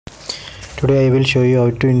Today I will show you how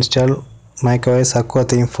to install macOS Aqua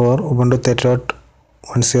theme for Ubuntu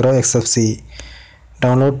 30.10 Xfce.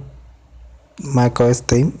 Download macOS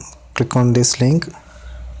theme. Click on this link.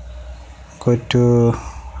 Go to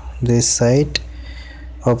this site.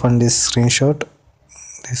 Open this screenshot.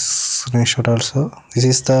 Also. This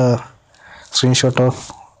is the screenshot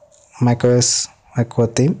of macOS Aqua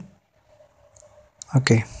theme.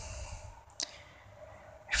 Okay.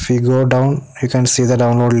 If we go down, you can see the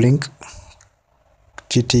download link.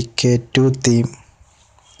 GTK2 theme.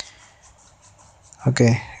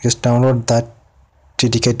 Okay, just download that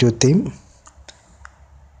GTK2 theme.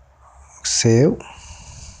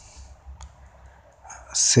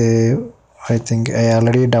 Save. I think I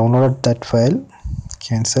already downloaded that file.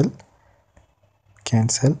 Cancel.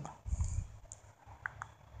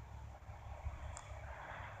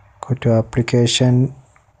 Go to application,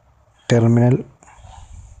 terminal,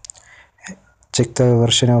 check the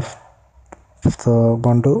version of the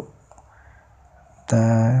Ubuntu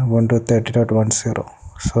 30.10.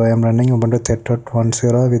 So I am running Ubuntu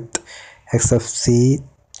 30.10 with Xfce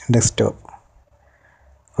desktop.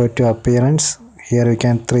 Go to appearance. Here you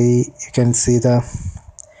can see the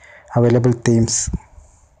available themes,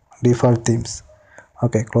 default themes.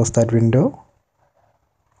 Okay, close that window.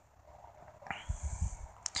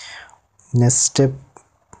 Next step,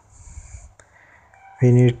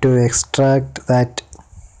 we need to extract that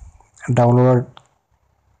downloaded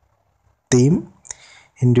theme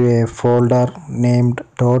into a folder named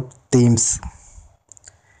 .themes.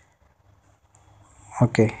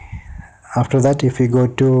 Okay, after that, if you go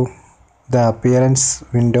to the appearance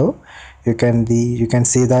window, you can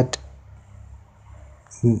see that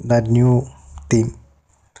new theme.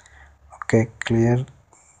 Okay, clear.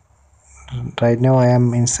 Right now I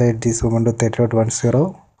am inside this Ubuntu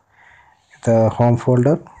 30.10, the home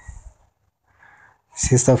folder.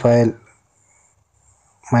 This is the file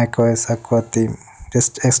macOS Aqua theme.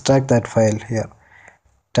 Just extract that file here,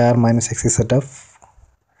 tar-exe setup,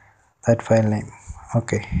 that file name.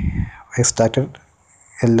 Okay, extracted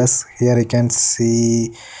ls. Here you can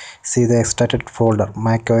see the extracted folder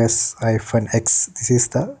macOS-x. This is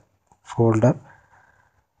the folder.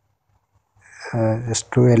 Just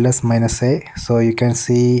do ls -a, so you can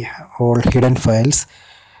see all hidden files.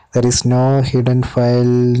 There is no hidden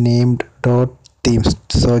file named .themes,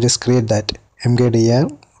 so just create that mkdir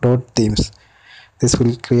 .themes. This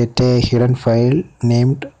will create a hidden file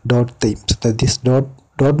named .themes. That this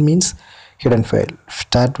dot means hidden file.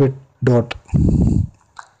 Start with dot,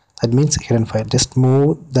 that means hidden file. Just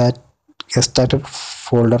move that extracted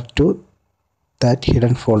folder to that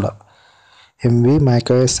hidden folder, mv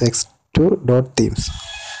macOS x2 .themes,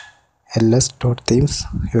 ls .themes.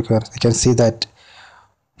 You can see that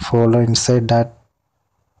folder inside that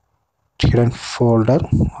hidden folder.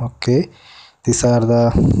 Okay, these are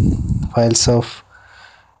the files of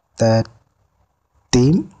that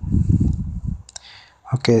theme.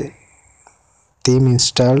 Okay, theme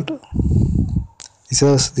installed.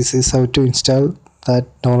 This is how to install that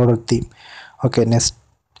downloaded theme. Okay, next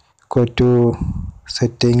go to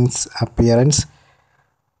settings, appearance.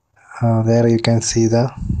 There you can see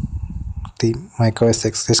the theme macOS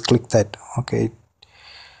X. Just click that. Okay,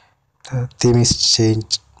 the theme is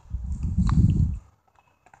changed.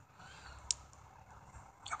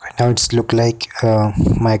 Okay, now it's look like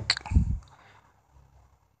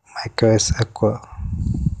macOS Aqua.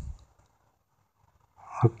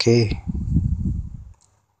 Okay,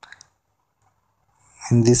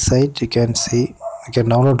 in this site you can see you can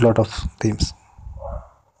download a lot of themes.